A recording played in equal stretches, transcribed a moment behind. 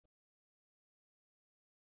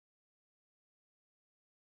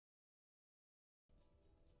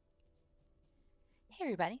Hey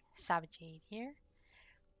everybody, Savajade here.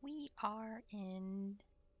 We are in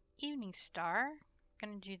Evening Star.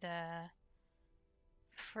 Gonna do the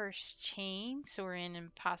first chain, so we're in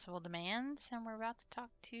Impossible Demands, and we're about to talk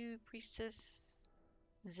to Priestess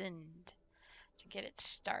Zind to get it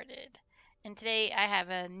started. And today I have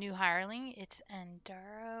a new hireling. It's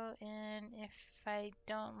Andaro, and if I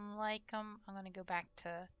don't like him, I'm gonna go back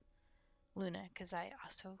to Luna because I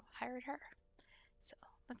also hired her. So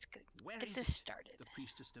let's go get this started. The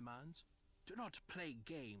priestess demands. Do not play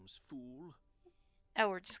games, fool. Oh,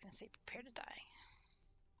 we're just gonna say prepare to die.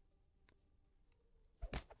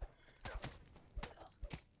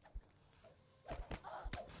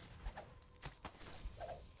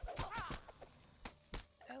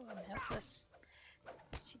 Oh, I'm helpless.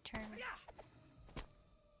 She turned.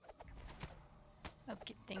 Oh,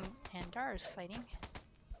 good thing Andara's fighting.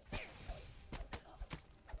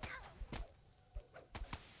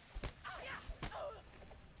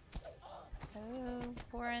 Oh,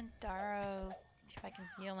 poor Andaro. Let's see if I can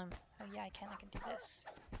heal him. Oh yeah, I can do this.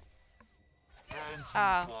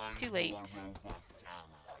 Ah, too late.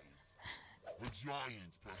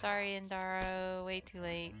 Sorry, Andaro. Way too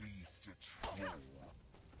late.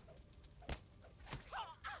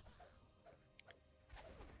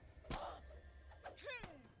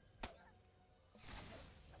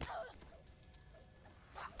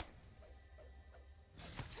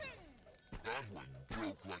 That one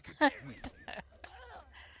broke like a twig.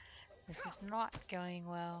 This is not going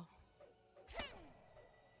well.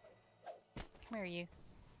 Come here, you.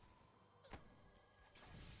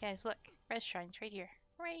 Guys, look. Red shrine's right here.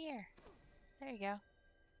 Right here. There you go.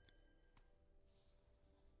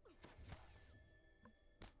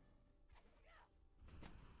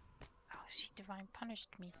 Oh, she divine punished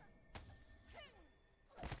me.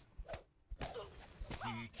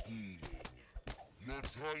 Seek healing. Your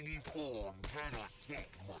tiny form cannot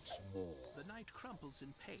take much more. The knight crumples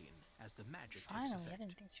in pain as the magic Finally, takes effect. I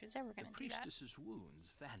didn't think she was ever going to do that. The priestess's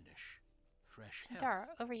wounds vanish. Fresh health Andara,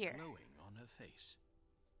 over here. glowing on her face.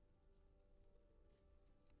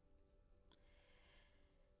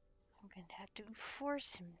 I'm going to have to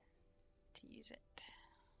force him to use it.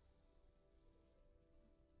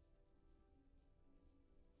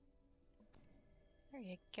 There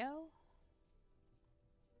you go.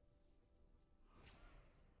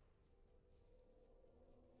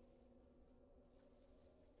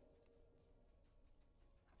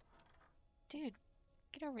 Dude,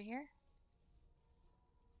 get over here.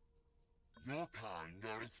 Your kind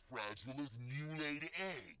are as fragile as new-laid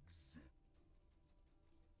eggs.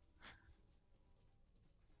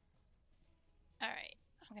 Alright,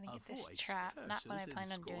 I'm gonna get this trap. Not what I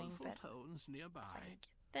planned on doing, but tones nearby. so I can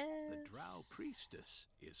get this. The drow priestess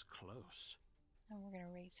is close. And we're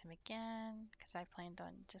gonna raise him again, because I planned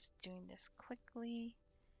on just doing this quickly.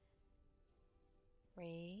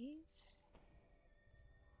 Raise.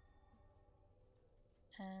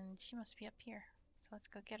 And she must be up here. So let's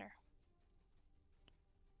go get her.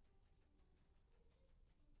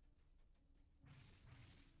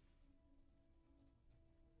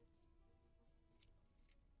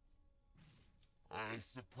 I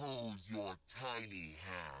suppose your tiny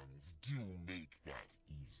hands do make that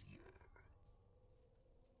easier.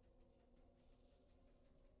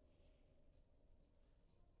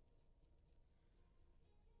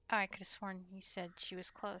 Oh, I could have sworn he said she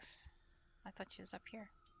was close. I thought she was up here.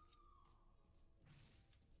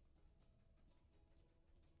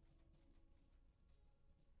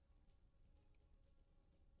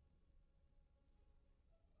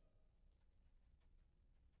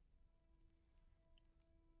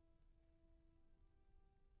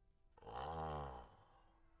 Ah,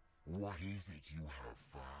 what is it you have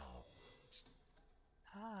found?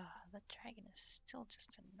 Ah, the dragon is still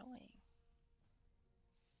just annoying.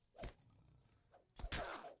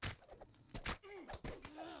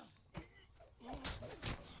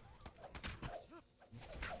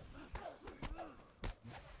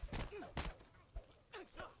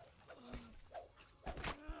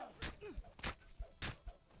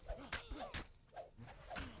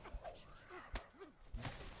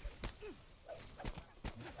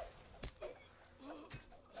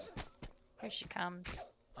 Here she comes.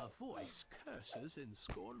 A voice curses in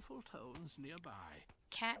scornful tones nearby.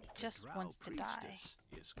 Cat just Drow wants to die. priestess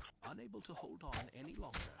is unable to hold on any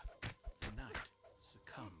longer. The knight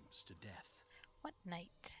succumbs to death. What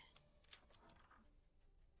knight?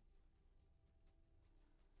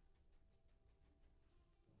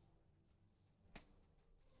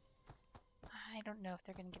 I don't know if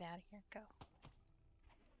they're gonna get out of here. Go.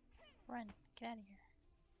 Run. Get out of here.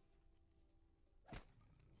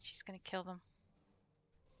 She's gonna kill them.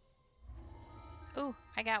 Ooh,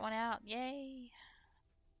 I got one out. Yay.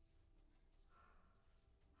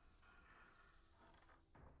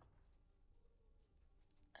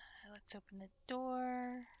 Let's open the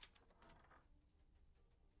door.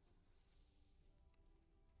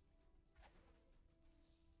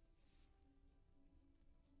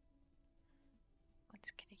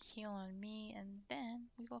 Let's get a heal on me and then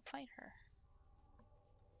we will fight her.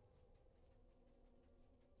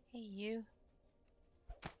 Hey, you.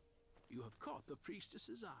 You have caught the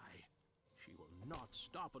priestess's eye. She will not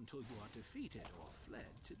stop until you are defeated or fled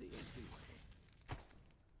to the entryway.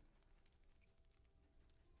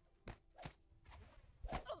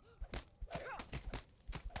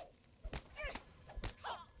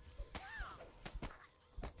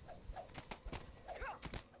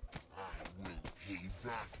 I will pay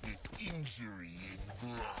back this injury in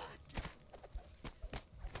blood.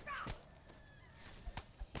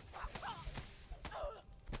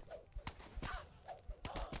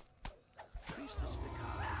 Priestess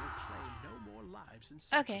Vicala will claim no more lives in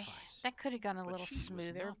Okay, sacrifice. that could have gone a But little she was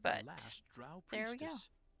smoother, not but the last drow there we priestess,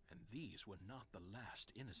 go. and these were not the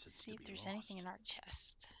last innocents See to if be there's lost. anything in our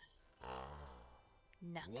chest.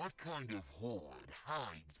 Nothing. What kind of hoard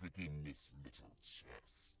hides within this little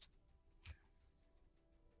chest?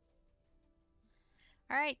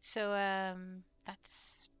 Alright, so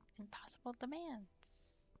that's Impossible Demands.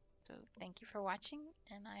 So thank you for watching,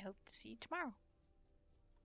 and I hope to see you tomorrow.